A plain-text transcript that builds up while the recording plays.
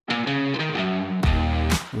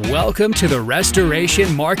Welcome to the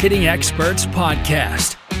Restoration Marketing Experts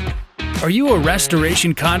Podcast. Are you a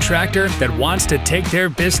restoration contractor that wants to take their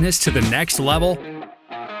business to the next level?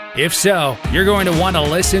 If so, you're going to want to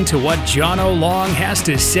listen to what Jono Long has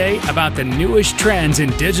to say about the newest trends in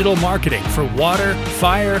digital marketing for water,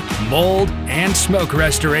 fire, mold, and smoke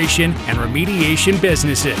restoration and remediation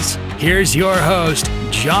businesses. Here's your host,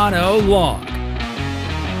 Jono Long.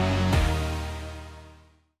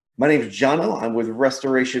 My name is Jono. I'm with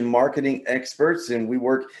Restoration Marketing Experts, and we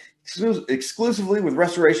work exclusively with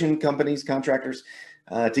restoration companies, contractors,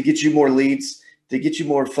 to get you more leads, to get you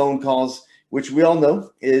more phone calls, which we all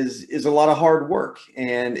know is a lot of hard work,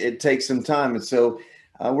 and it takes some time. And so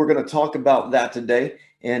we're going to talk about that today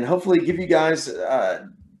and hopefully give you guys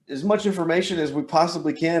as much information as we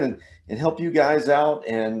possibly can and help you guys out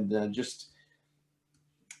and just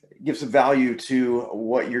give some value to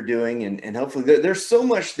what you're doing. And hopefully there's so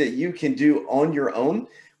much that you can do on your own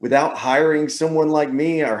without hiring someone like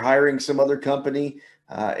me or hiring some other company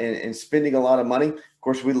and spending a lot of money. Of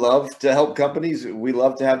course, we love to help companies. We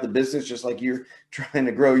love to have the business just like you're trying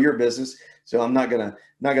to grow your business. So I'm not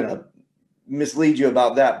gonna mislead you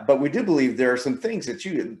about that. But we do believe there are some things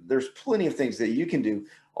there's plenty of things that you can do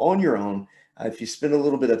on your own if you spend a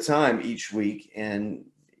little bit of time each week and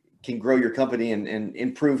can grow your company and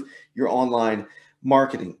improve your online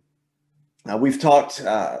marketing. We've talked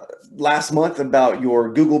last month about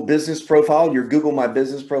your Google business profile, your Google My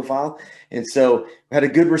Business profile. And so we had a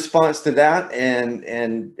good response to that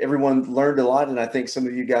and everyone learned a lot. And I think some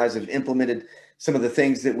of you guys have implemented some of the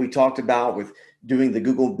things that we talked about with doing the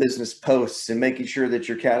Google business posts and making sure that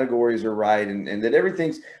your categories are right and that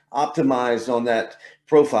everything's optimized on that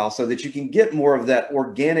profile so that you can get more of that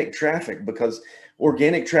organic traffic, because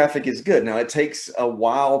organic traffic is good. Now, it takes a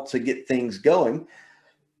while to get things going.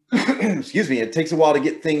 Excuse me. It takes a while to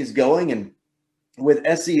get things going. And with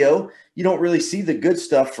SEO, you don't really see the good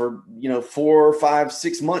stuff for, 4, 5,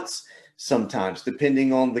 6 months sometimes,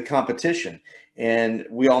 depending on the competition. And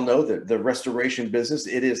we all know that the restoration business,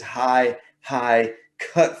 it is high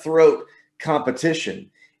cutthroat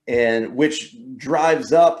competition, and which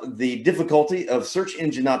drives up the difficulty of search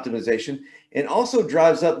engine optimization and also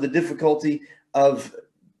drives up the difficulty of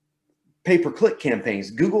pay-per-click campaigns,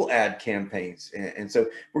 Google ad campaigns. And so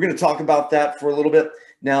we're going to talk about that for a little bit.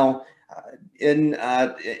 Now, in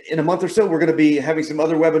a month or so, we're going to be having some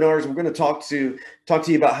other webinars. We're going to talk to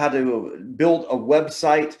you about how to build a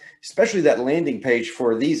website, especially that landing page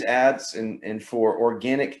for these ads and for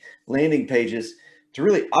organic landing pages, to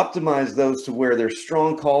really optimize those to where there's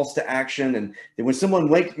strong calls to action. And when someone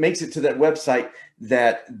makes it to that website,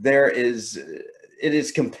 that it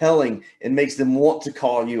is compelling and makes them want to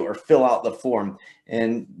call you or fill out the form.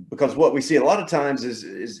 And because what we see a lot of times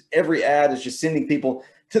is every ad is just sending people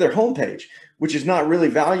to their homepage, which is not really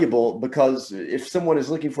valuable, because if someone is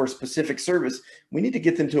looking for a specific service, we need to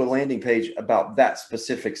get them to a landing page about that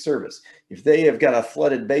specific service. If they have got a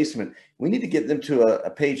flooded basement, we need to get them to a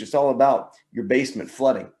page that's all about your basement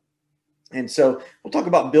flooding. And so we'll talk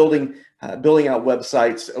about building out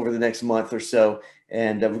websites over the next month or so.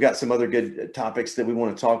 And we've got some other good topics that we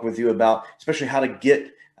want to talk with you about, especially how to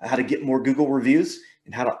get more Google reviews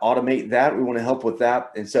and how to automate that. We want to help with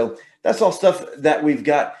that. And so that's all stuff that we've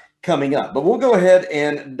got coming up. But we'll go ahead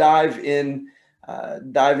and dive in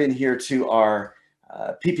here to our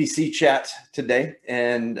PPC chat today.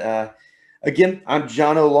 And again, I'm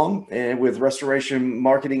Jono Long and with Restoration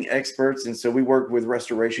Marketing Experts. And so we work with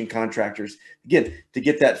restoration contractors, again, to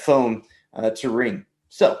get that phone to ring.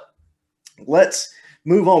 So let's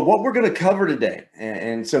move on. What we're going to cover today,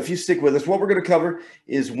 and so if you stick with us, what we're going to cover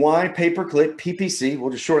is why pay-per-click, PPC, we'll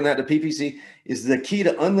just shorten that to PPC, is the key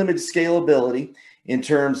to unlimited scalability in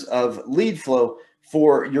terms of lead flow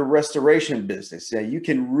for your restoration business. You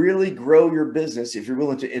can really grow your business if you're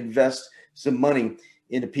willing to invest some money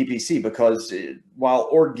into PPC, because while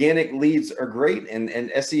organic leads are great and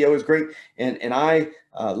SEO is great, and I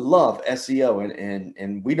love SEO,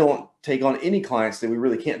 and we don't take on any clients that we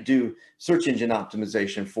really can't do search engine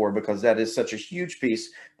optimization for, because that is such a huge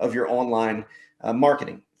piece of your online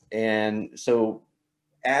marketing. And so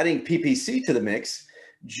adding PPC to the mix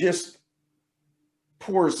just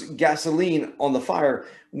pours gasoline on the fire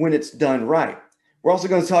when it's done right. We're also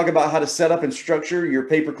going to talk about how to set up and structure your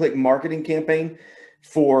pay-per-click marketing campaign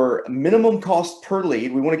for minimum cost per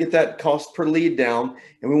lead. We want to get that cost per lead down,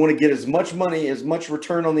 and we want to get as much money, as much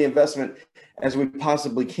return on the investment as we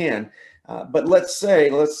possibly can. But let's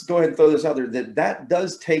go ahead and throw this out there, that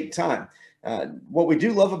does take time. What we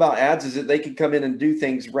do love about ads is that they can come in and do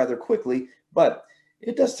things rather quickly, but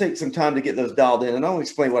it does take some time to get those dialed in. And I'll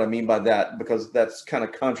explain what I mean by that because that's kind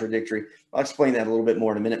of contradictory. I'll explain that a little bit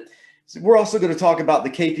more in a minute. So we're also going to talk about the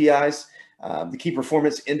KPIs, the key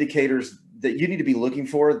performance indicators that you need to be looking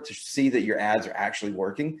for to see that your ads are actually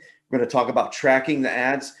working. We're going to talk about tracking the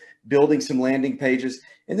ads, building some landing pages,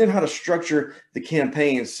 and then how to structure the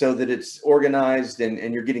campaigns so that it's organized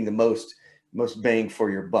and you're getting the most bang for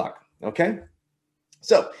your buck. Okay.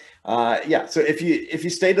 So yeah, so if you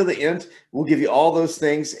stay to the end, we'll give you all those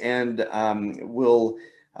things, and we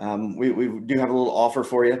do have a little offer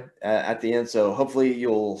for you at the end. So hopefully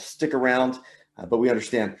you'll stick around, but we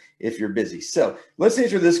understand if you're busy. So let's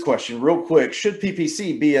answer this question real quick. Should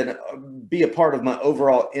PPC be a part of my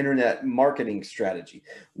overall internet marketing strategy?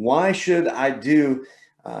 Why should I do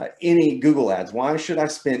any Google ads? Why should I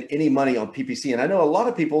spend any money on PPC? And I know a lot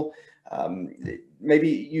of people, maybe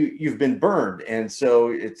you've been burned, and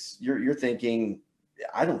so you're thinking,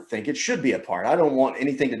 I don't think it should be a part. I don't want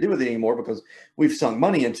anything to do with it anymore because we've sunk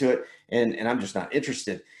money into it, and I'm just not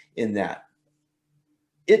interested in that.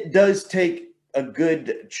 It does take a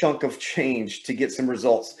good chunk of change to get some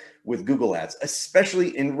results with Google ads,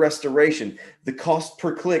 especially in restoration. The cost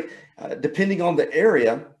per click, depending on the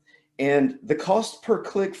area, and the cost per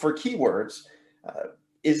click for keywords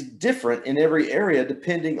is different in every area,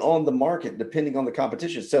 depending on the market, depending on the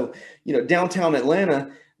competition. So, downtown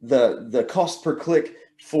Atlanta, the cost per click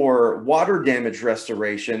for water damage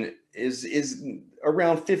restoration is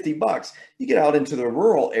around $50. You get out into the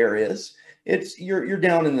rural areas, you're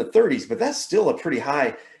down in the 30s, but that's still a pretty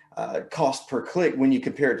high cost per click when you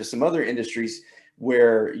compare it to some other industries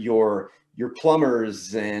where your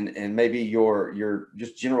plumbers and maybe your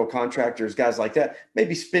just general contractors, guys like that, may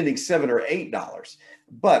be spending $7 or $8.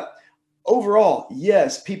 But overall,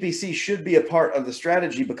 yes, PPC should be a part of the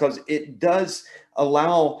strategy because it does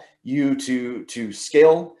allow you to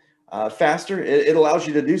scale faster. It allows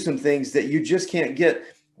you to do some things that you just can't get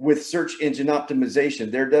with search engine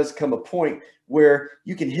optimization. There does come a point where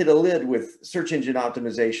you can hit a lid with search engine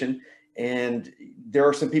optimization, and there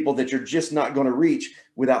are some people that you're just not going to reach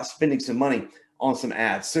without spending some money on some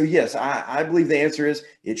ads. So yes, I believe the answer is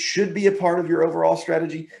it should be a part of your overall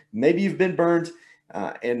strategy. Maybe you've been burned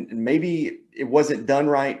and maybe it wasn't done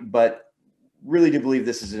right, but really do believe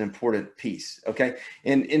this is an important piece. Okay.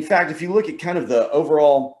 And in fact, if you look at kind of the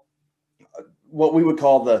overall, what we would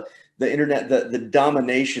call the internet, the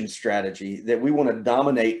domination strategy, that we want to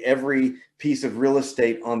dominate every piece of real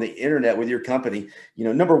estate on the internet with your company.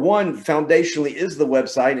 Number one, foundationally, is the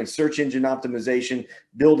website and search engine optimization,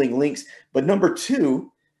 building links. But number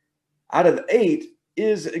two, out of 8,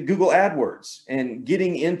 is Google AdWords and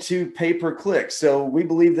getting into pay-per-click. So we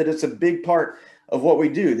believe that it's a big part of what we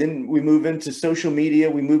do. Then we move into social media.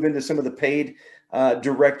 We move into some of the paid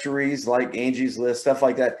directories like Angie's List, stuff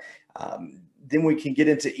like that. Then we can get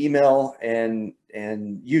into email and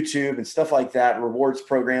YouTube and stuff like that, rewards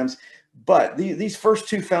programs. But these first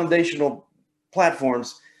 2 foundational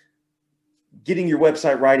platforms, getting your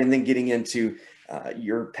website right and then getting into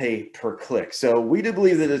your pay per click. So we do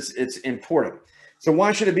believe that it's important. So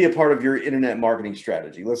why should it be a part of your internet marketing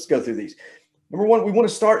strategy? Let's go through these. Number one, we want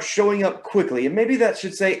to start showing up quickly. And maybe that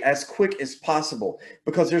should say as quick as possible,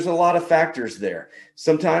 because there's a lot of factors there.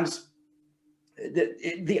 Sometimes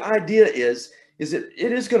the idea is that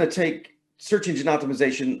it is going to take search engine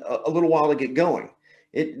optimization a little while to get going.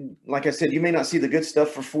 Like I said, you may not see the good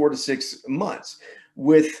stuff for 4 to 6 months.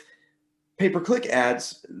 With pay-per-click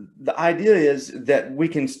ads, the idea is that we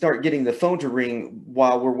can start getting the phone to ring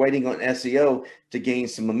while we're waiting on SEO to gain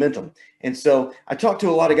some momentum. And so I talk to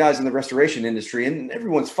a lot of guys in the restoration industry, and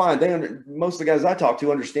everyone's fine. Most of the guys I talk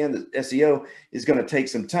to understand that SEO is going to take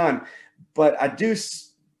some time, but I do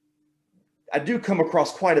come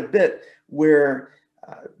across quite a bit where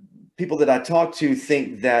people that I talk to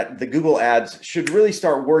think that the Google ads should really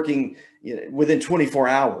start working within 24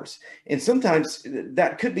 hours. And sometimes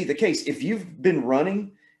that could be the case. If you've been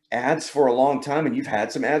running ads for a long time and you've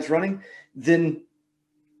had some ads running, then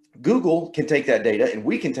Google can take that data and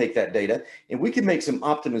we can take that data and we can make some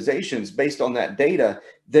optimizations based on that data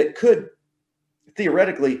that could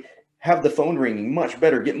theoretically have the phone ringing much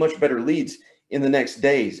better, get much better leads in the next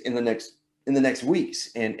days, in the next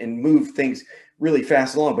weeks, and move things really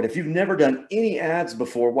fast along. But if you've never done any ads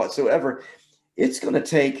before whatsoever, it's going to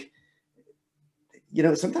take,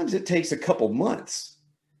 sometimes it takes a couple months,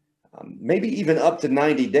 maybe even up to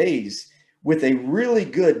 90 days with a really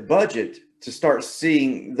good budget to start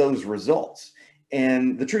seeing those results.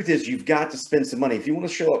 And the truth is, you've got to spend some money. If you want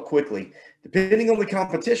to show up quickly, depending on the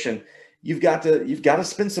competition, you've got to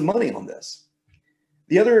spend some money on this.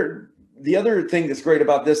 The other the other thing that's great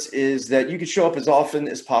about this is that you can show up as often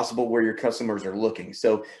as possible where your customers are looking.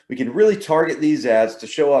 So we can really target these ads to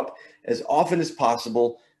show up as often as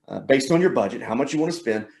possible based on your budget, how much you want to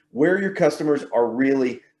spend, where your customers are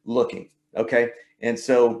really looking. Okay. And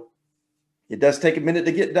so it does take a minute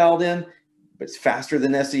to get dialed in, but it's faster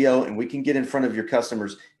than SEO, and we can get in front of your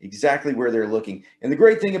customers exactly where they're looking. And the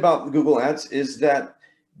great thing about Google Ads is that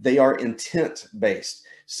they are intent based.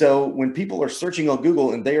 So when people are searching on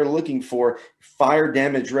Google and they are looking for fire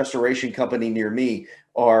damage restoration company near me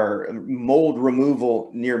or mold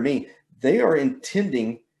removal near me, they are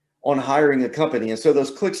intending on hiring a company. And so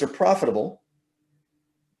those clicks are profitable,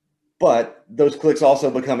 but those clicks also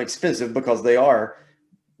become expensive because they are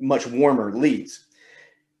much warmer leads.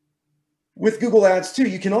 With Google Ads too,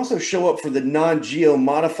 you can also show up for the non-geo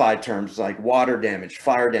modified terms like water damage,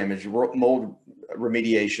 fire damage, mold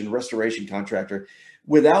remediation, restoration contractor,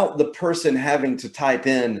 without the person having to type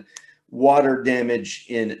in water damage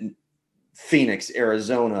in Phoenix,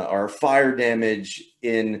 Arizona, or fire damage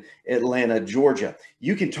in Atlanta, Georgia.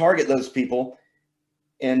 You can target those people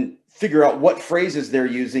and figure out what phrases they're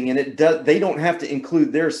using, and they don't have to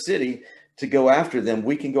include their city to go after them.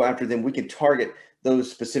 We can go after them. We can target those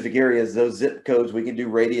specific areas, those zip codes. We can do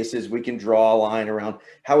radiuses. We can draw a line around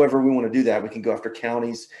however we want to do that. We can go after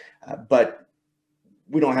counties, but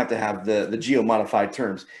we don't have to have the geo-modified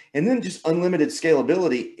terms. And then just unlimited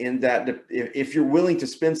scalability in that if you're willing to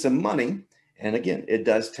spend some money, and again, it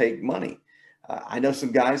does take money. I know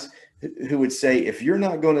some guys who would say, if you're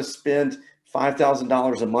not going to spend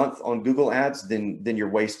 $5,000 a month on Google Ads, then you're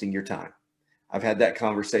wasting your time. I've had that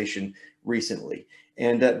conversation recently.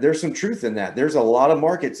 And there's some truth in that. There's a lot of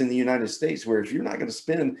markets in the United States where if you're not going to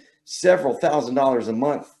spend several $1,000s a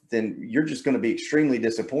month, then you're just going to be extremely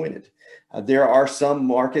disappointed. There are some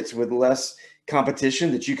markets with less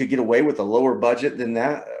competition that you could get away with a lower budget than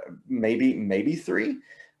that, maybe three.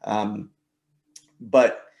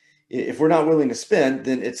 But if we're not willing to spend,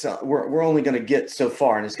 then we're only going to get so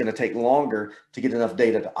far, and it's going to take longer to get enough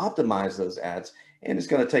data to optimize those ads, and it's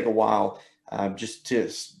going to take a while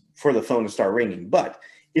for the phone to start ringing. But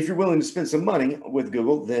if you're willing to spend some money with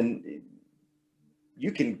Google, then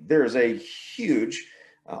there's a huge,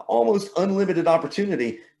 almost unlimited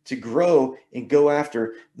opportunity to grow and go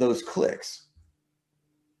after those clicks.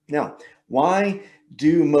 Now, why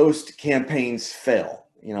do most campaigns fail?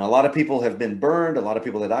 You know, a lot of people have been burned. A lot of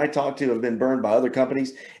people that I talk to have been burned by other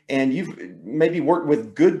companies, and you've maybe worked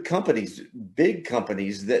with good companies, big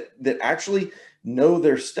companies that actually know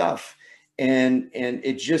their stuff, and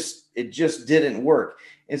it just didn't work.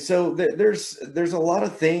 And so there's a lot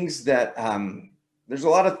of things that there's a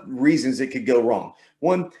lot of reasons it could go wrong.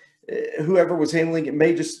 One, whoever was handling it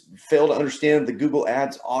may just fail to understand the Google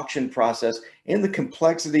Ads auction process and the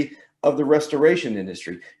complexity of the restoration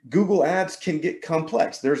industry. Google Ads can get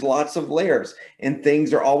complex. There's lots of layers and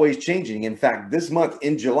things are always changing. In fact, this month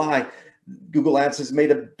in July, Google Ads has made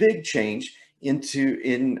a big change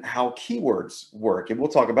in how keywords work. And we'll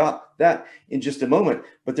talk about that in just a moment,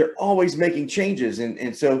 but they're always making changes.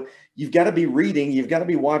 And so you've got to be reading, you've got to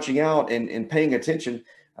be watching out and paying attention,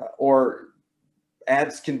 or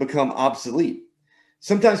ads can become obsolete.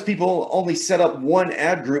 Sometimes people only set up one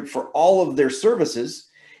ad group for all of their services,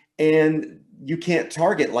 and you can't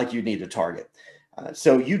target like you need to target.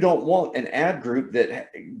 So you don't want an ad group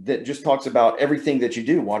that just talks about everything that you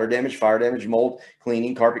do: water damage, fire damage, mold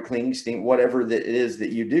cleaning, carpet cleaning, steam, whatever that it is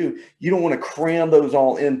that you do. You don't want to cram those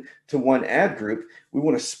all into one ad group. We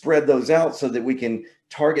want to spread those out so that we can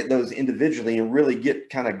target those individually and really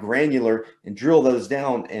get kind of granular and drill those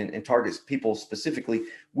down and target people specifically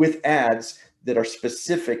with ads that are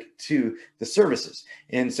specific to the services.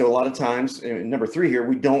 And so a lot of times, number three here,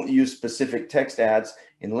 we don't use specific text ads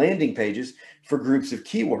and landing pages for groups of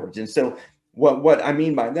keywords. And so what I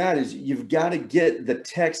mean by that is you've got to get the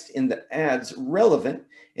text in the ads relevant,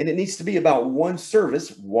 and it needs to be about one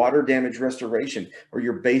service: water damage restoration, or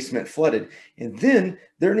your basement flooded. And then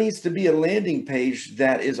there needs to be a landing page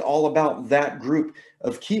that is all about that group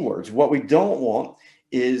of keywords. What we don't want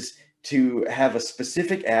is to have a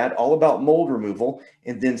specific ad all about mold removal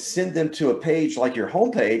and then send them to a page like your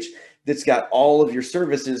homepage that's got all of your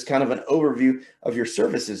services, kind of an overview of your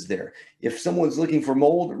services there. If someone's looking for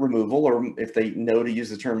mold removal, or if they know to use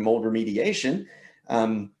the term mold remediation,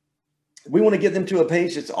 we want to get them to a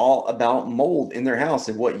page that's all about mold in their house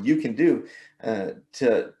and what you can do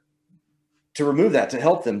to remove that, to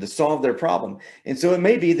help them, to solve their problem. And so it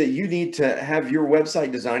may be that you need to have your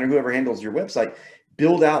website designer, whoever handles your website,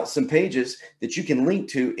 build out some pages that you can link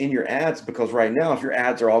to in your ads, because right now, if your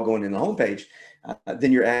ads are all going in the homepage,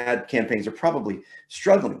 then your ad campaigns are probably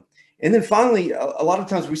struggling. And then finally, a lot of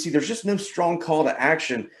times we see there's just no strong call to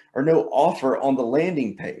action or no offer on the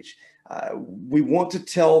landing page. We want to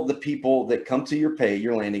tell the people that come to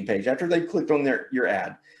your landing page after they've clicked on your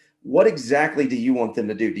ad, what exactly do you want them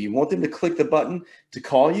to do? Do you want them to click the button to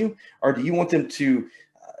call you, or do you want them to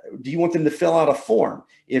fill out a form?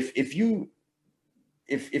 If you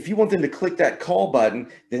want them to click that call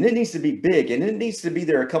button, then it needs to be big, and it needs to be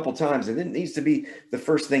there a couple times, and it needs to be the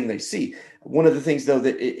first thing they see. One of the things, though,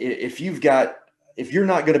 that if you're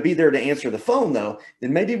not going to be there to answer the phone, though,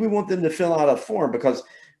 then maybe we want them to fill out a form, because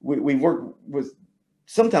we work with,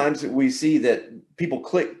 sometimes we see that people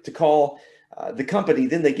click to call the company,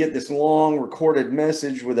 then they get this long recorded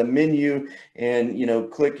message with a menu,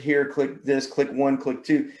 and click here, click this, click one, click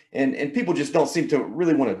two, and people just don't seem to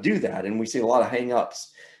really want to do that, and we see a lot of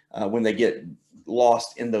hang-ups when they get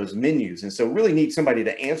lost in those menus. And so really need somebody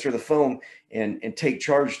to answer the phone and take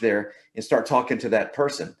charge there and start talking to that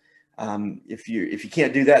person. If you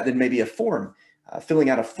can't do that, then maybe a form. Filling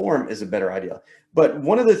out a form is a better idea. But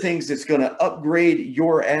one of the things that's going to upgrade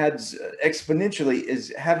your ads exponentially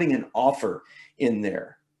is having an offer in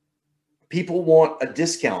there. People want a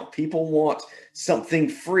discount. People want something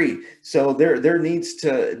free. So there needs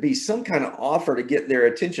to be some kind of offer to get their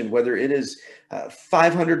attention, whether it is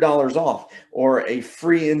 $500 off or a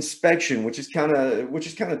free inspection, which is kind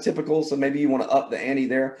of typical. So maybe you want to up the ante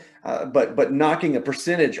there, but knocking a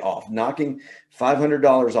percentage off, knocking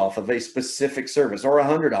 $500 off of a specific service, or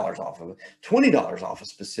 $100 off of $20 off a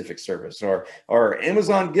specific service, or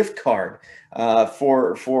Amazon gift card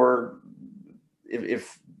for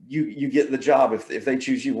if you get the job, if they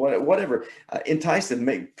choose you, whatever, entice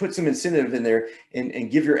them, put some incentive in there, and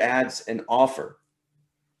give your ads an offer.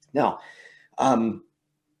 Now,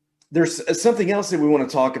 there's something else that we want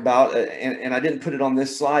to talk about, and I didn't put it on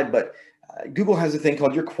this slide, but Google has a thing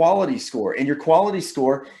called your quality score, and your quality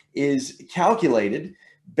score is calculated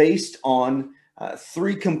based on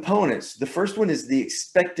three components. The first one is the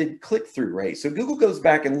expected click-through rate. So Google goes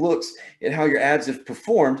back and looks at how your ads have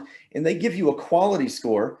performed, and they give you a quality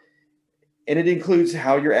score, and it includes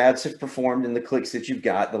how your ads have performed and the clicks that you've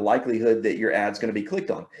got, the likelihood that your ad's going to be clicked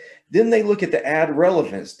on. Then they look at the ad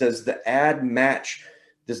relevance. Does the ad match?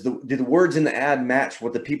 Do the words in the ad match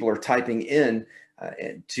what the people are typing in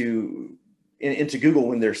into Google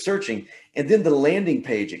when they're searching? And then the landing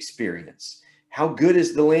page experience. How good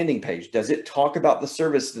is the landing page? Does it talk about the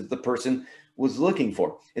service that the person was looking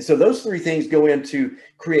for? And so those three things go in to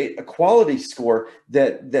create a quality score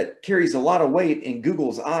that carries a lot of weight in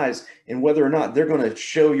Google's eyes, and whether or not they're going to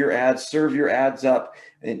show your ads, serve your ads up,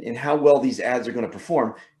 and how well these ads are going to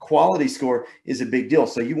perform. Quality score is a big deal.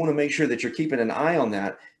 So you want to make sure that you're keeping an eye on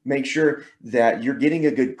that. Make sure that you're getting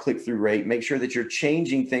a good click-through rate. Make sure that you're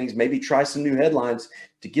changing things. Maybe try some new headlines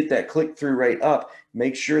to get that click-through rate up.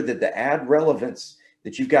 Make sure that the ad relevance,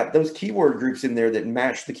 that you've got those keyword groups in there that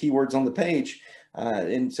match the keywords on the page,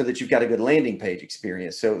 and so that you've got a good landing page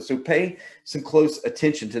experience. So pay some close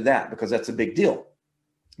attention to that, because that's a big deal.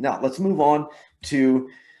 Now let's move on to,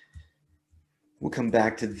 we'll come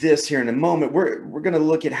back to this here in a moment. We're going to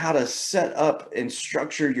look at how to set up and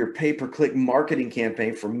structure your pay-per-click marketing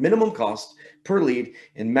campaign for minimum cost per lead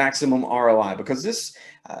and maximum ROI, because this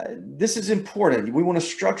is important. We want to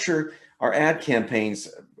structure our ad campaigns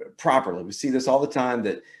properly. We see this all the time,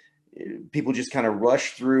 that people just kind of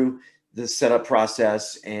rush through the setup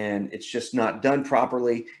process, and it's just not done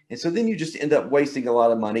properly. And so then you just end up wasting a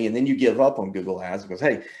lot of money, and then you give up on Google Ads because,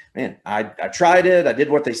 hey, man, I tried it. I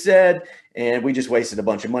did what they said, and we just wasted a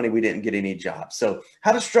bunch of money. We didn't get any jobs. So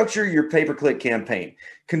how to structure your pay-per-click campaign.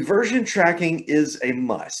 Conversion tracking is a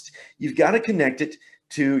must. You've got to connect it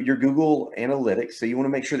to your Google Analytics. So you want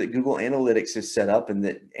to make sure that Google Analytics is set up and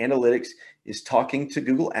that Analytics is talking to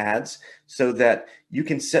Google Ads, so that you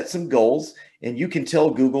can set some goals and you can tell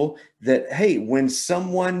Google that, hey, when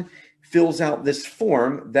someone fills out this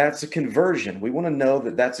form, that's a conversion. We want to know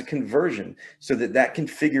that that's a conversion, so that can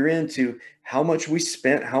figure into how much we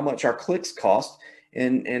spent, how much our clicks cost,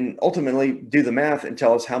 and ultimately do the math and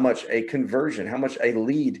tell us how much a conversion, how much a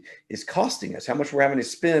lead is costing us, how much we're having to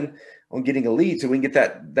spend on getting a lead, so we can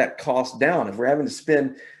get that cost down. If we're having to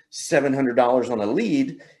spend $700 on a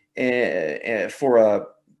lead for a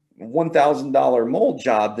 $1,000 mold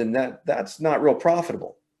job, then that's not real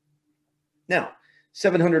profitable. Now,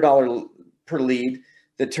 $700 per lead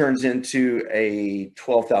that turns into a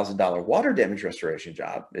 $12,000 water damage restoration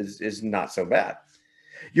job is not so bad.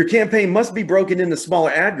 Your campaign must be broken into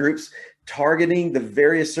smaller ad groups, targeting the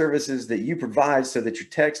various services that you provide, so that your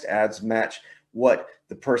text ads match what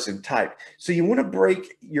the person typed. So you want to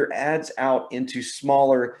break your ads out into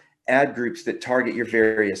smaller ad groups that target your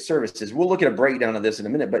various services. We'll look at a breakdown of this in a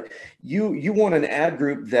minute, but you want an ad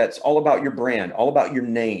group that's all about your brand, all about your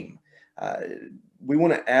name. We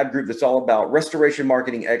want an ad group that's all about restoration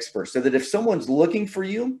marketing experts, so that if someone's looking for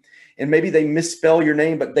you and maybe they misspell your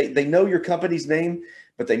name, but they know your company's name,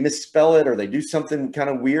 but they misspell it, or they do something kind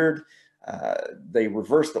of weird, they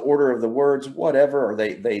reverse the order of the words, whatever, or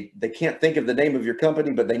they can't think of the name of your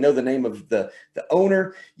company, but they know the name of the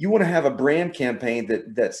owner. You want to have a brand campaign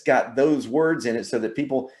that's got those words in it, so that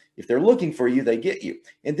people, if they're looking for you, they get you.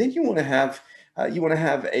 And then you want to have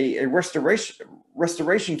a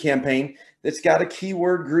restoration campaign that's got a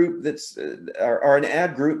keyword group that's or an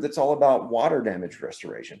ad group that's all about water damage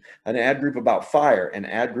restoration, an ad group about fire, an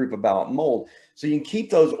ad group about mold. So you can keep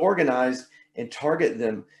those organized and target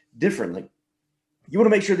them differently. You want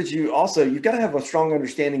to make sure that you've got to have a strong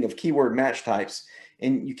understanding of keyword match types,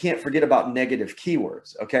 and you can't forget about negative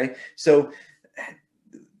keywords. Okay. So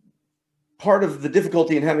part of the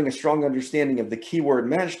difficulty in having a strong understanding of the keyword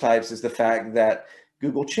match types is the fact that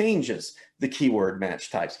Google changes the keyword match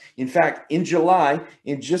types. In fact, in July,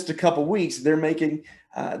 in just a couple weeks, they're making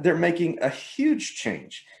a huge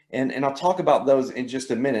change, and I'll talk about those in just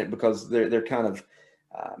a minute, because they're kind of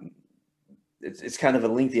it's kind of a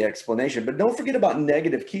lengthy explanation. But don't forget about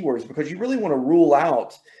negative keywords, because you really want to rule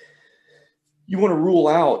out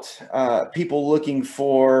people looking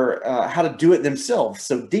for how to do it themselves.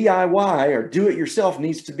 So DIY, or do it yourself,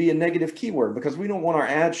 needs to be a negative keyword, because we don't want our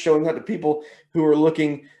ads showing up to people who are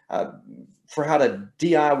looking for how to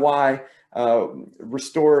DIY,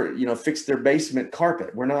 restore, fix their basement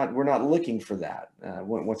carpet. We're not looking for that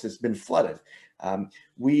once it's been flooded.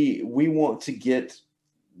 We want to get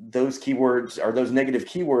those keywords, or those negative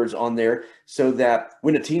keywords, on there, so that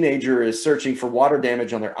when a teenager is searching for water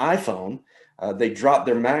damage on their iPhone, they drop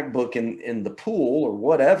their MacBook in the pool or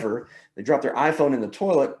whatever, they drop their iPhone in the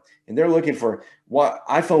toilet, and they're looking for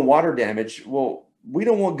iPhone water damage. Well, we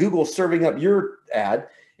don't want Google serving up your ad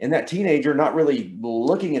and that teenager not really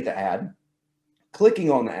looking at the ad, clicking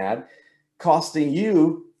on the ad, costing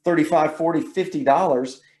you $35, $40,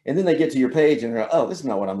 $50, and then they get to your page and they're like, oh, this is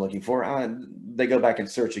not what I'm looking for. They go back and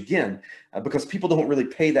search again, because people don't really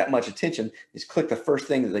pay that much attention. They just click the first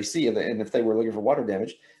thing that they see, and if they were looking for water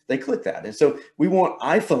damage, they click that. And so we want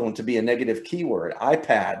iPhone to be a negative keyword,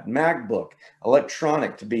 iPad, MacBook,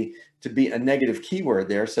 electronic to be a negative keyword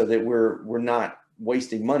there, so that we're not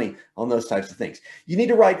wasting money on those types of things. You need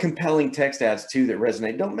to write compelling text ads too that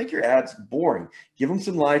resonate. Don't make your ads boring. Give them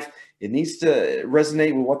some life. It needs to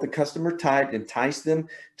resonate with what the customer typed, entice them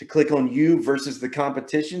to click on you versus the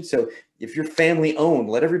competition. So if you're family owned,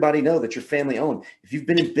 let everybody know that you're family owned. If you've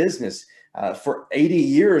been in business for 80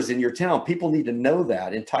 years in your town, people need to know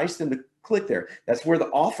that. Entice them to click there. That's where the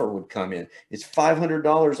offer would come in. It's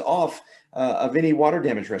 $500 off of any water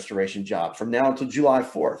damage restoration job from now until July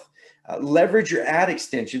 4th. Leverage your ad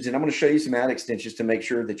extensions, and I'm going to show you some ad extensions to make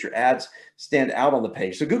sure that your ads stand out on the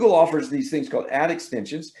page. So Google offers these things called ad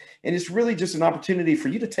extensions, and it's really just an opportunity for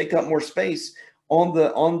you to take up more space on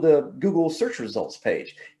the Google search results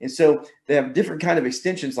page. And so they have different kind of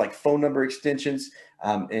extensions, like phone number extensions,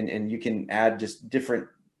 and you can add just different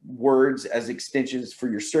words as extensions for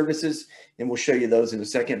your services, and we'll show you those in a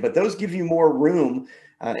second. But those give you more room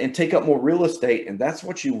and take up more real estate, and that's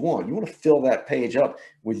what you want. You want to fill that page up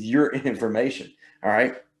with your information. All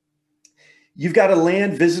right. You've got to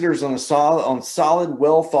land visitors on solid,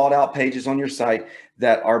 well thought out pages on your site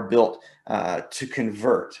that are built to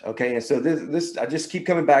convert. Okay, and so this I just keep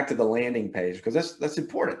coming back to the landing page, because that's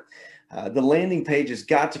important. The landing page has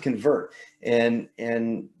got to convert,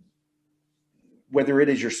 and whether it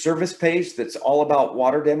is your service page that's all about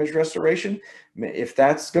water damage restoration, if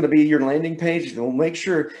that's going to be your landing page, then we'll make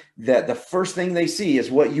sure that the first thing they see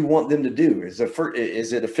is what you want them to do. Is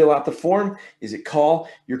it to fill out the form? Is it call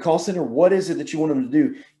your call center? What is it that you want them to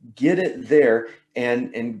do? Get it there,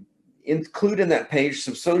 and include in that page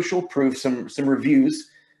some social proof, some reviews,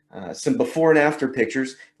 some before and after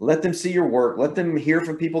pictures. Let them see your work. Let them hear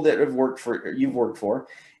from people that you've worked for.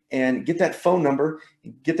 And get that phone number,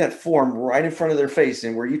 get that form right in front of their face,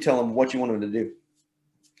 and where you tell them what you want them to do.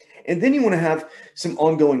 And then you want to have some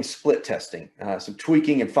ongoing split testing, some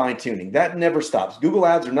tweaking and fine tuning. That never stops. Google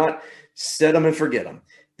Ads are not set them and forget them.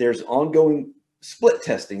 There's ongoing split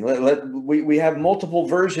testing. We have multiple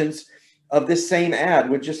versions of this same ad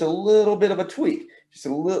with just a little bit of a tweak, just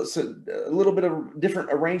a little bit of different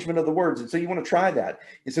arrangement of the words. And so you want to try that.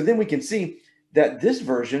 And so then we can see that this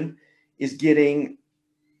version is getting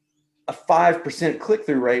a 5%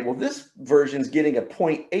 click-through rate. Well, this version is getting a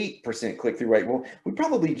 0.8% click-through rate. Well, we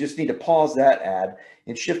probably just need to pause that ad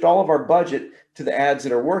and shift all of our budget to the ads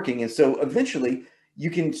that are working. And so eventually you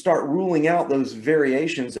can start ruling out those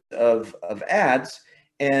variations of ads,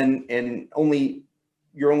 and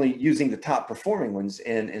you're only using the top performing ones.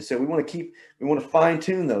 And so we want to fine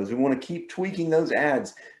tune those. We want to keep tweaking those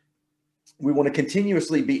ads. We want to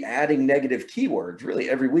continuously be adding negative keywords really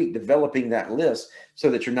every week, developing that list so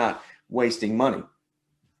that you're not wasting money.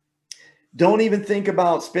 Don't even think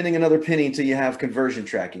about spending another penny until you have conversion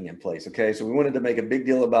tracking in place. Okay, so we wanted to make a big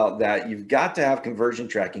deal about that. You've got to have conversion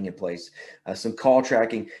tracking in place, some call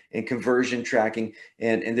tracking and conversion tracking,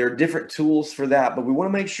 and there are different tools for that. But we want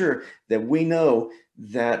to make sure that we know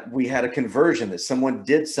that we had a conversion, that someone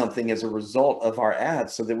did something as a result of our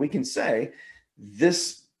ads, so that we can say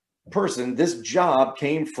this person, this job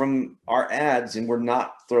came from our ads, and we're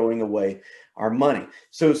not throwing away our money.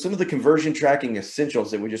 So some of the conversion tracking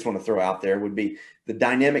essentials that we just want to throw out there would be the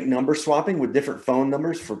dynamic number swapping with different phone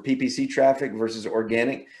numbers for PPC traffic versus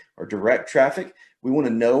organic or direct traffic. We want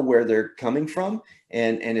to know where they're coming from.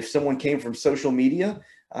 And if someone came from social media,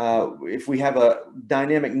 if we have a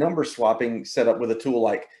dynamic number swapping set up with a tool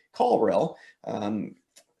like CallRail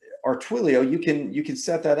or Twilio, you can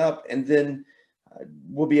set that up, and then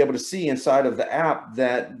we'll be able to see inside of the app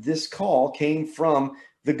that this call came from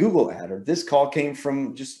the Google ad, or this call came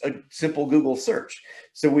from just a simple Google search.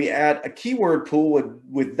 So we add a keyword pool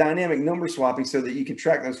with dynamic number swapping so that you can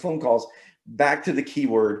track those phone calls back to the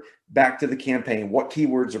keyword, back to the campaign. What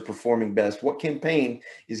keywords are performing best? What campaign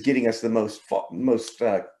is getting us the most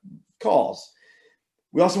calls?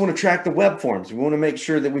 We also want to track the web forms. We want to make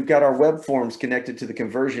sure that we've got our web forms connected to the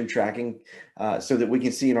conversion tracking so that we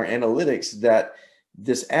can see in our analytics that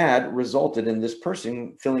this ad resulted in this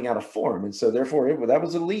person filling out a form. And so therefore that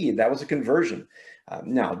was a lead, that was a conversion.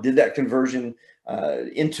 Now, did that conversion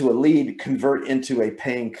into a lead convert into a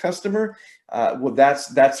paying customer? Well,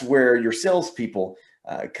 that's where your salespeople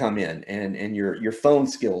come in, and your phone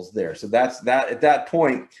skills there. So that's that. At that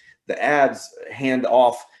point, the ads hand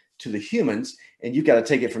off to the humans, and you've got to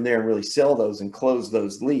take it from there and really sell those and close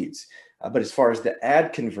those leads. But as far as the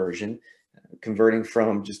ad conversion, converting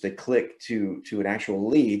from just a click to an actual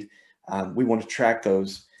lead, we want to track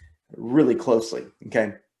those really closely.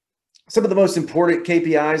 Okay. Some of the most important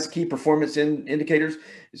KPIs, key performance indicators,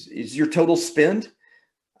 is your total spend.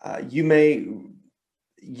 You may,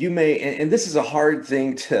 and this is a hard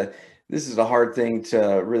thing to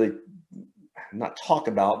really not talk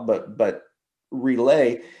about, but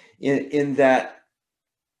relay in that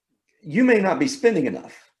you may not be spending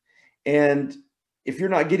enough. And if you're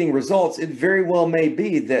not getting results, it very well may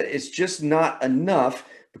be that it's just not enough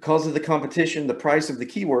because of the competition, the price of the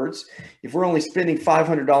keywords. If we're only spending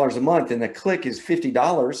 $500 a month and the click is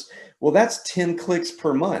 $50, well, that's 10 clicks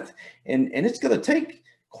per month. And it's going to take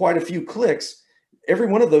quite a few clicks. Every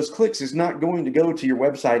one of those clicks is not going to go to your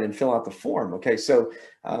website and fill out the form. Okay, so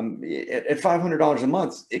at $500 a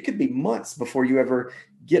month, it could be months before you ever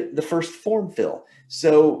get the first form fill.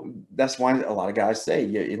 So that's why a lot of guys say,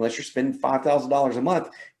 unless you're spending $5,000 a month,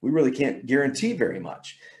 we really can't guarantee very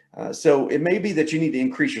much. So it may be that you need to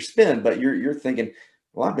increase your spend, but you're thinking,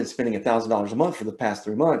 well, I've been spending $1,000 a month for the past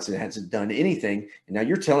 3 months and it hasn't done anything. And now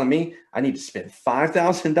you're telling me I need to spend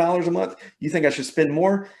 $5,000 a month. You think I should spend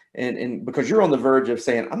more? And because you're on the verge of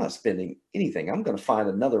saying, I'm not spending anything, I'm going to find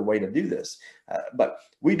another way to do this. But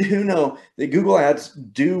we do know that Google Ads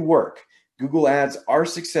do work. Google Ads are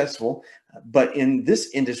successful, but in this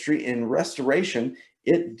industry, in restoration,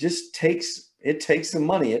 it just takes some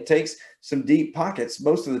money. It takes some deep pockets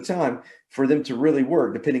most of the time for them to really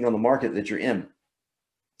work, depending on the market that you're in.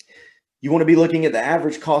 You want to be looking at the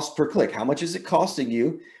average cost per click. How much is it costing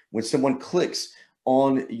you when someone clicks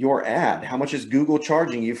on your ad? How much is Google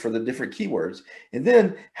charging you for the different keywords? And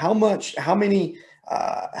then how many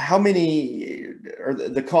or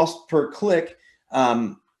the cost per click,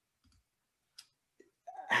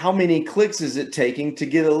 how many clicks is it taking to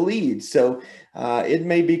get a lead? So it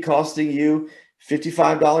may be costing you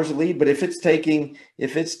 $55 a lead, but if it's taking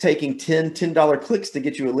 $10 clicks to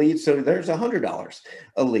get you a lead, so there's $100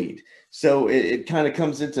 a lead. So it kind of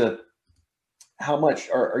comes into how much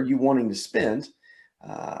are you wanting to spend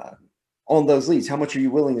on those leads? How much are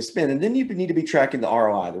you willing to spend? And then you need to be tracking the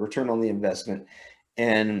ROI, the return on the investment,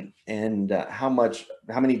 and how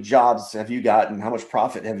many jobs have you gotten? How much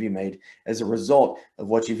profit have you made as a result of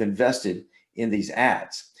what you've invested in these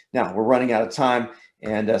ads? Now we're running out of time.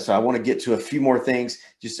 And so I want to get to a few more things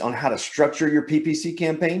just on how to structure your PPC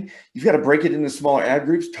campaign. You've got to break it into smaller ad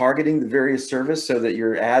groups, targeting the various service so that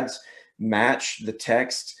your ads match the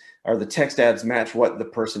text, or the text ads match what the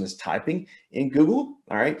person is typing in Google.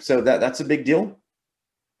 All right, so that's a big deal.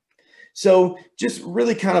 So just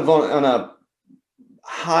really kind of on a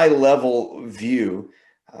high level view,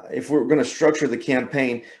 if we're going to structure the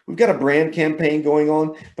campaign, we've got a brand campaign going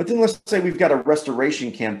on, but then let's say we've got a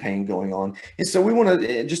restoration campaign going on. And so we want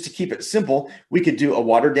to, just to keep it simple, we could do a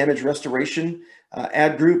water damage restoration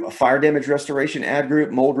ad group, a fire damage restoration ad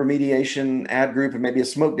group, mold remediation ad group, and maybe a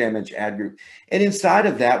smoke damage ad group. And inside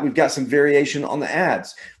of that, we've got some variation on the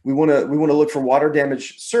ads. We want to look for water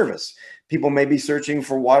damage service. People may be searching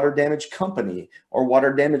for water damage company or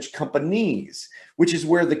water damage companies, which is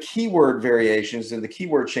where the keyword variations and the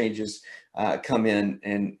keyword changes come in,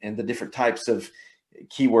 and the different types of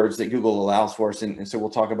keywords that Google allows for us. And so we'll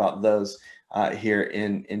talk about those here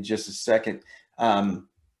in just a second.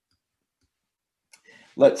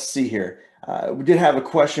 Let's see here. We did have a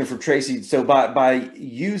question from Tracy. So by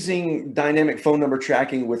using dynamic phone number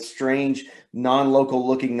tracking with strange non-local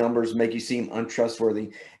looking numbers make you seem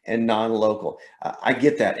untrustworthy and non-local. I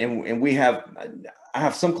get that. And I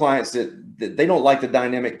have some clients that they don't like the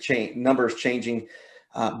dynamic numbers changing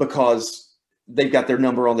because they've got their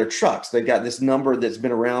number on their trucks. They've got this number that's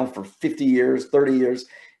been around for 50 years, 30 years,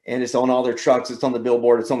 and it's on all their trucks. It's on the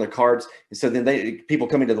billboard. It's on their cards. And so then people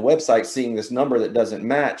coming to the website seeing this number that doesn't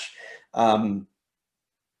match. I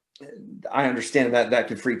understand that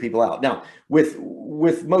can freak people out. Now, with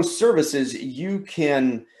most services, you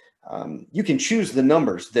can choose the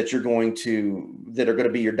numbers that are going to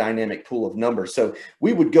be your dynamic pool of numbers. So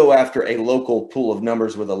we would go after a local pool of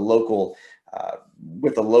numbers with a local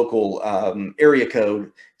area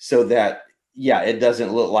code, so that it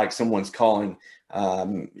doesn't look like someone's calling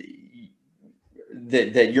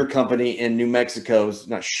that your company in New Mexico is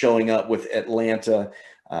not showing up with Atlanta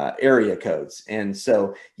area codes. And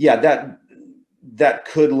so that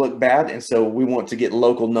could look bad. And so we want to get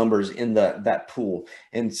local numbers in that pool.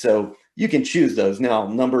 And so you can choose those. Now,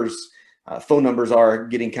 phone numbers are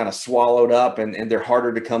getting kind of swallowed up, and they're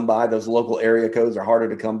harder to come by. Those local area codes are harder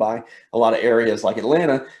to come by. A lot of areas like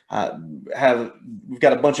Atlanta we've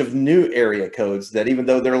got a bunch of new area codes that, even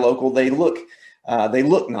though they're local, they look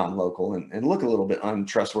non-local and look a little bit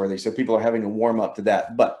untrustworthy. So people are having to warm up to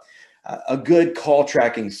that. But a good call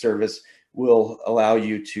tracking service will allow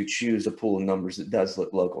you to choose a pool of numbers that does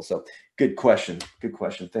look local. So good question. Good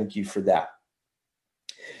question. Thank you for that.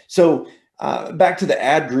 So back to the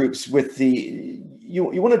ad groups. You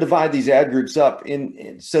want to divide these ad groups up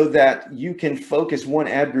so that you can focus one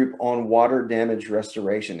ad group on water damage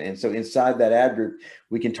restoration. And so inside that ad group,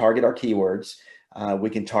 we can target our keywords. We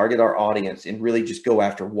can target our audience and really just go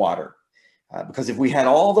after water. Because if we had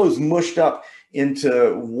all those mushed up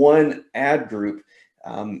into one ad group,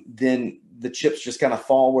 then the chips just kind of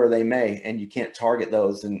fall where they may, and you can't target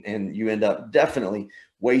those, and you end up definitely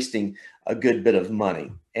wasting a good bit of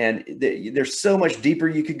money. And there's so much deeper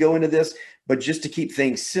you could go into this, but just to keep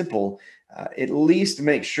things simple, at least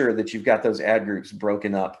make sure that you've got those ad groups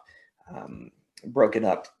broken up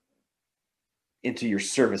into your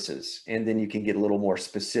services, and then you can get a little more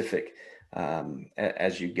specific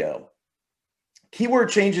as you go. Keyword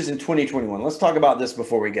changes in 2021. Let's talk about this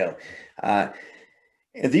before we go.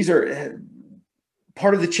 These are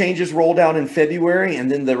part of the changes rolled out in February,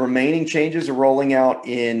 and then the remaining changes are rolling out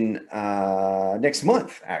in next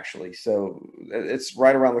month, actually. So it's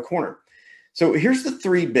right around the corner. So here's the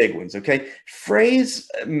three big ones, okay? Phrase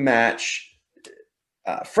match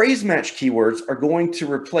keywords are going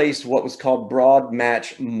to replace what was called broad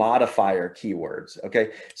match modifier keywords,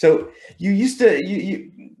 okay? So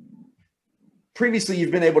previously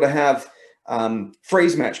you've been able to have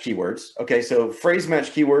phrase match keywords. Okay, so phrase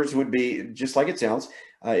match keywords would be just like it sounds.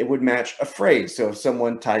 It would match a phrase. So if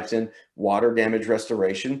someone types in water damage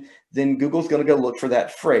restoration, then Google's going to go look for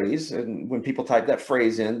that phrase. And when people type that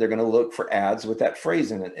phrase in, they're going to look for ads with that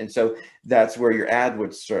phrase in it. And so that's where your ad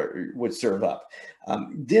would serve up.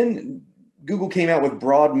 Then Google came out with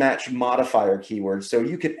broad match modifier keywords. So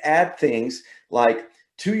you could add things like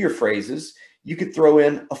to your phrases. You could throw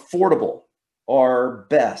in affordable or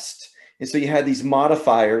best. And so you had these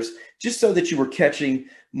modifiers just so that you were catching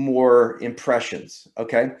more impressions,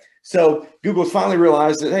 okay? So Google's finally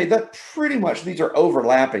realized that, hey, that pretty much these are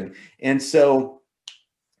overlapping. And so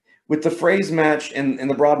with the phrase match and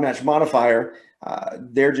the broad match modifier,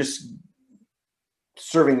 they're just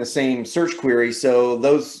serving the same search query. So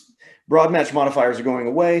those broad match modifiers are going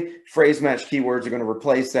away. Phrase match keywords are going to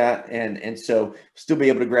replace that. And so still be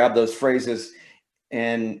able to grab those phrases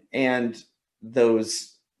and those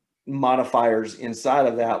modifiers inside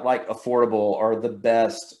of that, like affordable or the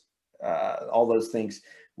best, all those things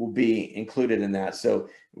will be included in that. So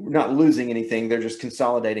we're not losing anything. They're just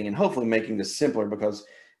consolidating and hopefully making this simpler, because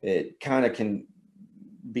it kind of can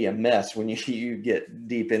be a mess when you get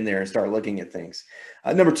deep in there and start looking at things.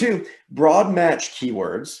 Number two, broad match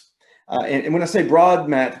keywords And when I say broad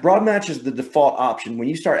match is the default option. When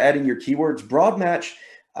you start adding your keywords, broad match,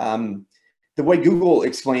 the way Google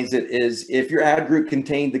explains it is if your ad group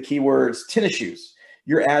contained the keywords tennis shoes,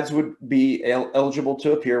 your ads would be eligible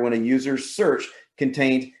to appear when a user's search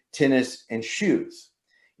contained tennis and shoes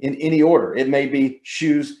in any order. It may be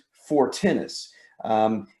shoes for tennis,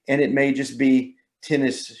 and it may just be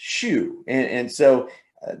tennis shoe. And so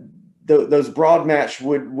those broad match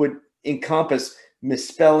would encompass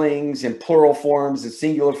misspellings and plural forms and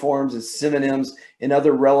singular forms and synonyms and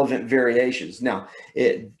other relevant variations. Now,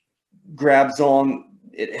 it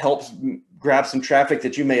helps grab some traffic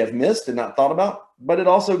that you may have missed and not thought about, but it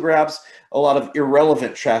also grabs a lot of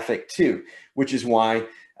irrelevant traffic too, which is why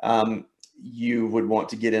you would want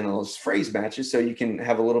to get in on those phrase matches so you can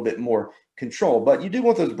have a little bit more control. But you do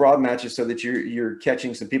want those broad matches so that you're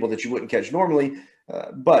catching some people that you wouldn't catch normally.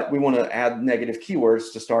 But we want to add negative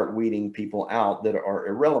keywords to start weeding people out that are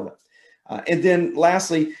irrelevant. And then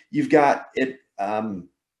lastly, you've got it.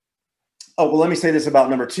 Let me say this about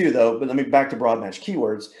number 2, though, but let me back to broad match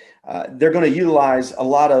keywords. They're going to utilize a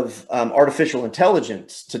lot of artificial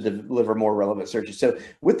intelligence to deliver more relevant searches. So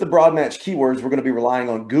with the broad match keywords, we're going to be relying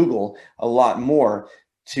on Google a lot more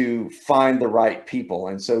to find the right people.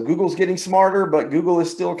 And so Google's getting smarter, but Google is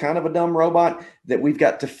still kind of a dumb robot that we've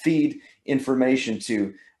got to feed information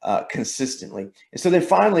to consistently. And so then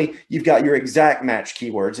finally, you've got your exact match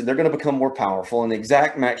keywords, and they're going to become more powerful. And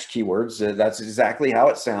exact match keywords, that's exactly how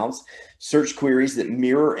it sounds. Search queries that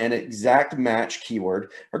mirror an exact match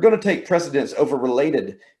keyword are going to take precedence over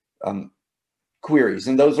related queries.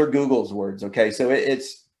 And those are Google's words. Okay. So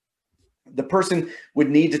it's the person would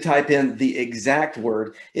need to type in the exact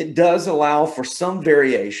word. It does allow for some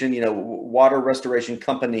variation, water restoration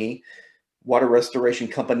company, water restoration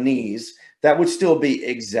companies, that would still be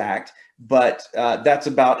exact, but that's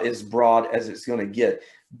about as broad as it's going to get.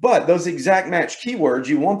 But those exact match keywords,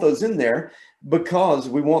 you want those in there because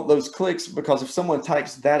we want those clicks, because if someone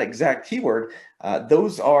types that exact keyword,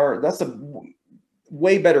 that's a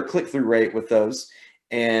way better click-through rate with those.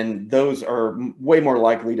 And those are way more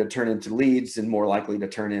likely to turn into leads and more likely to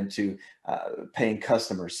turn into paying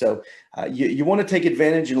customers. So you want to take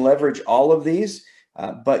advantage and leverage all of these,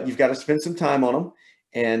 but you've got to spend some time on them.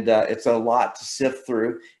 And it's a lot to sift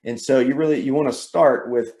through. And so you want to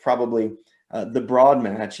start with probably the broad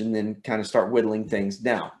match and then kind of start whittling things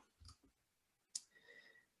down.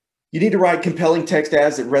 You need to write compelling text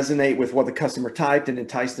ads that resonate with what the customer typed and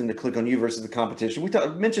entice them to click on you versus the competition. We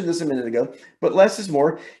mentioned this a minute ago, but less is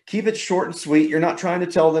more. Keep it short and sweet. You're not trying to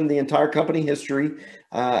tell them the entire company history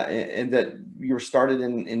and that you were started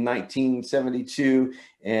in 1972,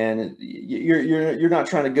 and you're not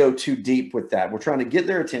trying to go too deep with that. We're trying to get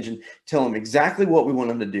their attention, tell them exactly what we want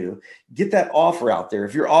them to do, get that offer out there.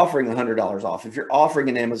 If you're offering $100 off, if you're offering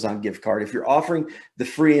an Amazon gift card, if you're offering the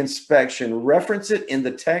free inspection, reference it in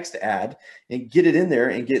the text ad and get it in there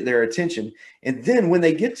and get their attention. And then when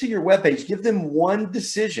they get to your webpage, give them one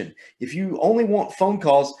decision. If you only want phone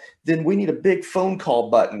calls, then we need a big phone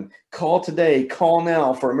call button. Call today, call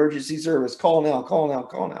now for emergency service, call now, call now,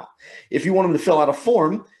 call now. If you want them to fill out a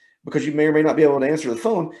form, because you may or may not be able to answer the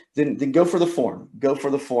phone, then go for the form. Go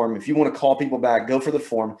for the form. If you want to call people back, go for the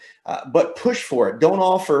form. But push for it. Don't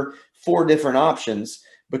offer 4 different options,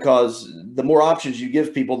 because the more options you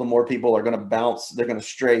give people, the more people are going to bounce. They're going to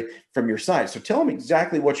stray from your site. So tell them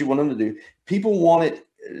exactly what you want them to do. People want it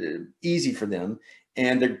easy for them,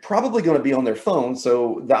 and they're probably going to be on their phone.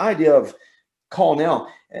 So the idea of call now,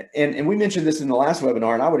 and we mentioned this in the last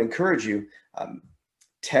webinar, and I would encourage you,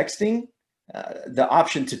 texting, the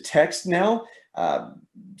option to text now,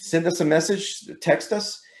 send us a message, text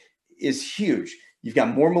us, is huge. You've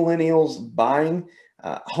got more millennials buying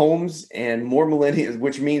homes, and more millennials,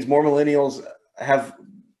 which means more millennials have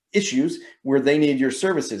issues where they need your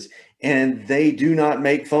services, and they do not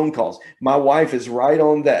make phone calls. My wife is right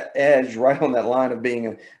on that edge, right on that line of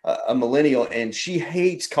being a millennial, and she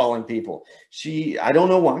hates calling people. I don't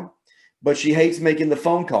know why, but she hates making the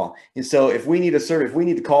phone call. And so if we need a service, if we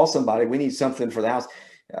need to call somebody, we need something for the house,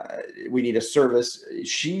 we need a service,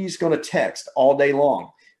 she's going to text all day long,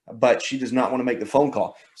 but she does not want to make the phone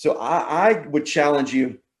call. So I would challenge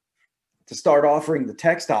you to start offering the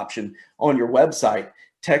text option on your website.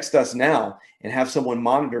 Text us now and have someone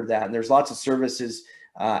monitor that. And there's lots of services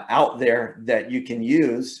out there that you can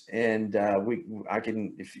use. And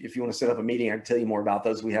if you want to set up a meeting, I can tell you more about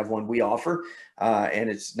those. We have one we offer, and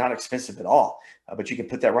it's not expensive at all, but you can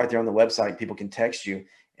put that right there on the website. People can text you,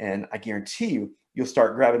 and I guarantee you'll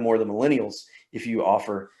start grabbing more of the millennials if you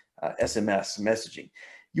offer SMS messaging.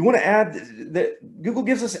 You want to add that Google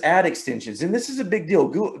gives us ad extensions, and this is a big deal.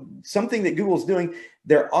 Google, something that Google's doing,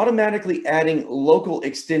 they're automatically adding local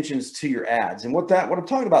extensions to your ads. And what I'm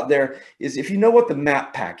talking about there is, if you know what the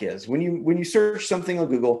map pack is, when you search something on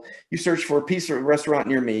Google, you search for a pizza restaurant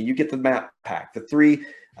near me, you get the map pack, the three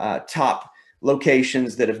top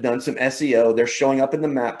locations that have done some SEO. They're showing up in the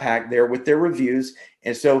map pack there with their reviews.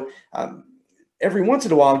 And so every once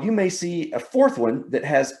in a while, you may see a fourth one that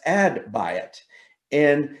has ad by it.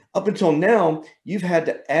 And up until now, you've had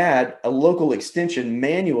to add a local extension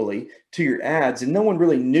manually to your ads, and no one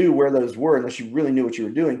really knew where those were unless you really knew what you were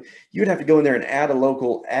doing. You would have to go in there and add a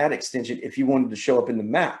local ad extension if you wanted to show up in the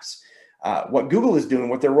maps. What Google is doing,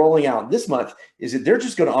 what they're rolling out this month, is that they're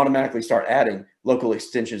just going to automatically start adding local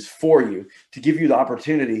extensions for you to give you the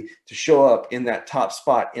opportunity to show up in that top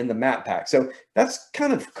spot in the map pack. So that's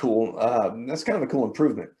kind of cool. That's kind of a cool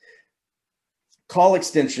improvement. Call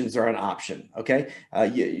extensions are an option, okay?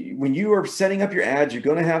 When you are setting up your ads, you're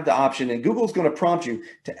going to have the option, and Google's going to prompt you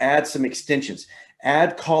to add some extensions.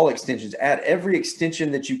 Add call extensions, add every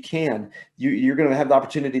extension that you can. You're going to have the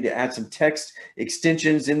opportunity to add some text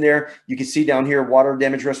extensions in there. You can see down here, water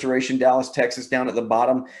damage restoration, Dallas, Texas, down at the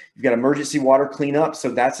bottom. You've got emergency water cleanup,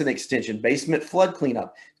 so that's an extension. Basement flood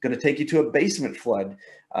cleanup, it's going to take you to a basement flood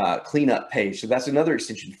cleanup page. So that's another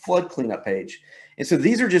extension, flood cleanup page. And so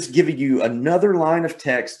these are just giving you another line of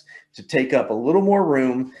text to take up a little more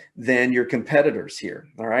room than your competitors here.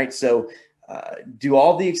 All right. So do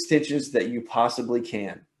all the extensions that you possibly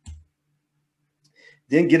can.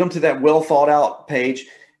 Then get them to that well thought out page.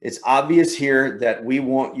 It's obvious here that we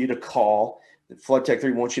want you to call. That Flood Tech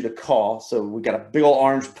 3 wants you to call. So we got a big old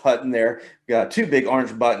orange button there. We got two big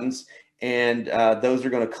orange buttons, and those are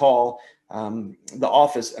going to call the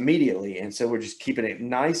office immediately. And so we're just keeping it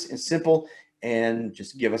nice and simple, and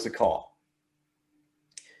just give us a call.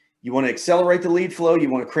 You want to accelerate the lead flow. You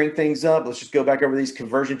want to crank things up. Let's just go back over these.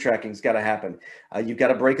 Conversion tracking's got to happen. You've got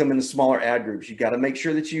to break them into smaller ad groups. You've got to make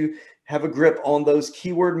sure that you have a grip on those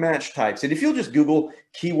keyword match types. And if you'll just Google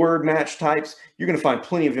keyword match types, you're going to find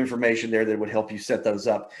plenty of information there that would help you set those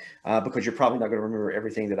up, because you're probably not going to remember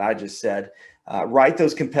everything that I just said. Write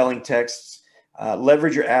those compelling texts,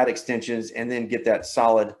 leverage your ad extensions, and then get that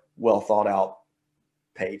solid, well thought out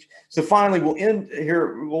page. So finally, we'll end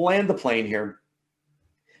here. We'll land the plane here.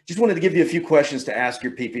 Just wanted to give you a few questions to ask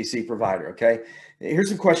your PPC provider. Okay, here's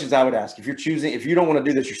some questions I would ask if you don't want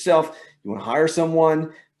to do this yourself, you want to hire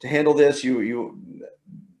someone to handle this.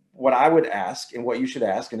 What I would ask, and what you should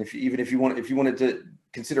ask, and if you wanted to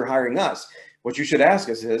consider hiring us, what you should ask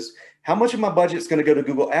us is, how much of my budget is going to go to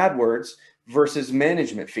Google AdWords versus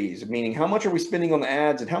management fees? Meaning, how much are we spending on the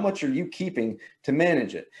ads, and how much are you keeping to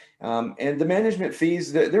manage it? And the management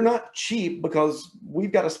fees, they're not cheap, because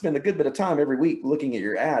we've got to spend a good bit of time every week looking at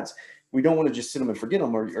your ads. We don't want to just sit them and forget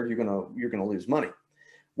them, or you're gonna lose money.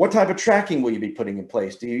 What type of tracking will you be putting in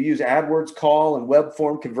place? Do you use AdWords call and web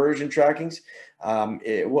form conversion trackings?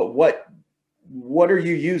 What are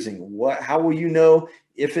you using? How will you know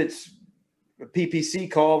if it's a PPC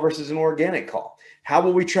call versus an organic call? How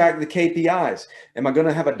will we track the KPIs? Am I going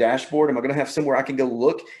to have a dashboard? Am I going to have somewhere I can go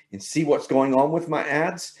look and see what's going on with my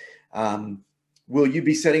ads? Will you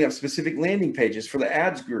be setting up specific landing pages for the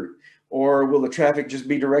ads group, or will the traffic just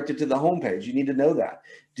be directed to the homepage? You need to know that.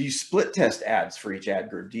 Do you split test ads for each ad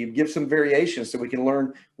group? Do you give some variations so we can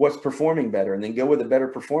learn what's performing better and then go with the better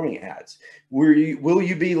performing ads? Will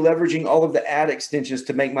you be leveraging all of the ad extensions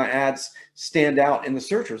to make my ads stand out in the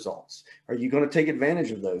search results? Are you going to take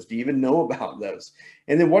advantage of those? Do you even know about those?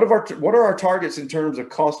 And then what are our targets in terms of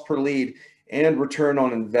cost per lead and return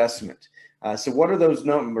on investment? So what are those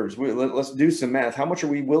numbers? Let's do some math. How much are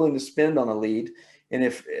we willing to spend on a lead?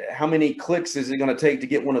 And how many clicks is it going to take to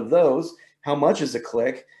get one of those? How much is a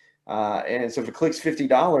click? And so if a click's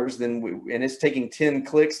 $50, and it's taking 10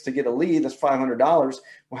 clicks to get a lead, that's $500.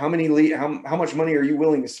 Well, how much money are you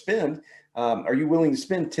willing to spend? Are you willing to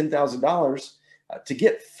spend $10,000 to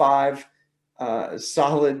get five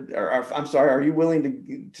solid? Are you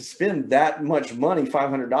willing to spend that much money,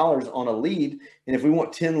 $500 on a lead? And if we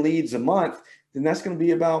want 10 leads a month, then that's going to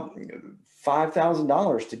be about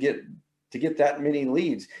 $5,000 to get that many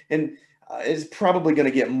leads. And it's probably going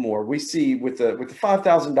to get more. We see with the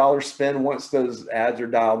 $5,000 spend, once those ads are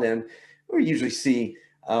dialed in, we usually see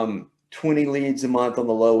 20 leads a month on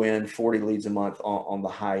the low end, 40 leads a month on the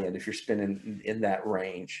high end, if you're spending in that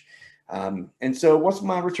range. And so what's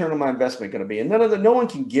my return on my investment going to be? And no one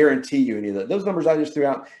can guarantee you any of that. Those numbers I just threw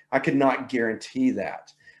out, I could not guarantee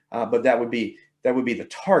that. But that would be the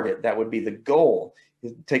target. That would be the goal.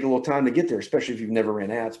 It'd take a little time to get there, especially if you've never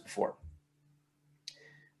ran ads before.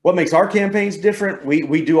 What makes our campaigns different?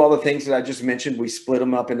 We do all the things that I just mentioned. We split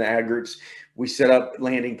them up into ad groups. We set up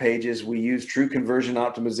landing pages. We use true conversion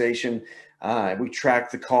optimization. We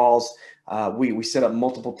track the calls. We set up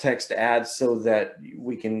multiple text ads so that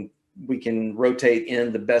we can rotate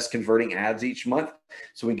in the best converting ads each month,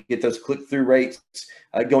 so we can get those click-through rates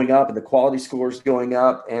going up and the quality scores going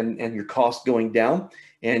up and your cost going down.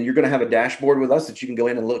 And you're going to have a dashboard with us that you can go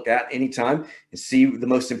in and look at anytime and see the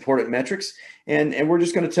most important metrics. And we're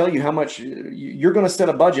just going to tell you how much you're going to set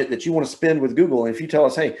a budget that you want to spend with Google. And if you tell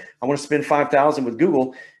us, hey, I want to spend $5,000 with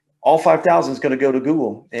Google, all $5,000 is going to go to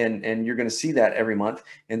Google, and you're going to see that every month.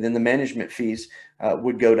 And then the management fees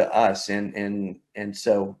would go to us. And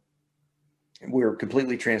so we're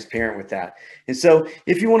completely transparent with that. And so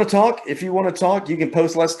if you want to talk, you can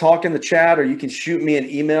post "Let's Talk" in the chat, or you can shoot me an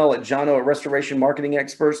email at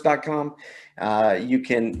jono@restorationmarketingexperts.com.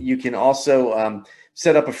 You can also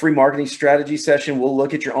set up a free marketing strategy session. We'll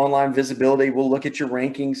look at your online visibility. We'll look at your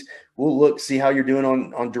rankings. We'll see how you're doing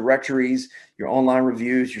on directories, your online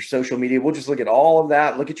reviews, your social media. We'll just look at all of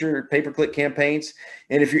that, look at your pay-per-click campaigns.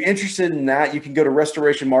 And if you're interested in that, you can go to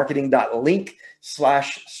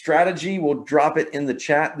restorationmarketing.link/strategy. We'll drop it in the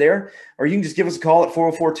chat there, or you can just give us a call at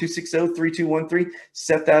 404-260-3213.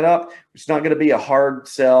 Set that up. It's not going to be a hard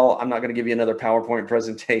sell. I'm not going to give you another PowerPoint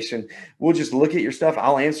presentation. We'll just look at your stuff.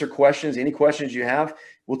 I'll answer questions. Any questions you have,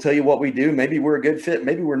 we'll tell you what we do. Maybe we're a good fit.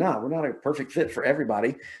 Maybe we're not. We're not a perfect fit for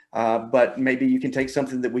everybody, but maybe you can take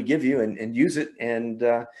something that we give you and use it, and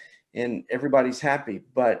everybody's happy.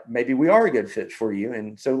 But maybe we are a good fit for you,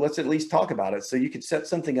 and so let's at least talk about it. So you can set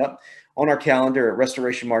something up on our calendar at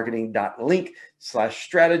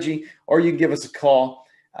restorationmarketing.link/strategy, or you can give us a call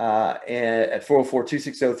at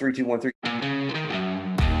 404-260-3213.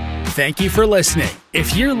 Thank you for listening.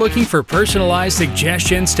 If you're looking for personalized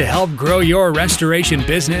suggestions to help grow your restoration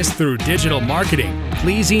business through digital marketing,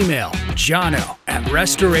 please email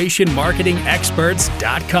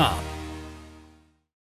jono@restorationmarketingexperts.com.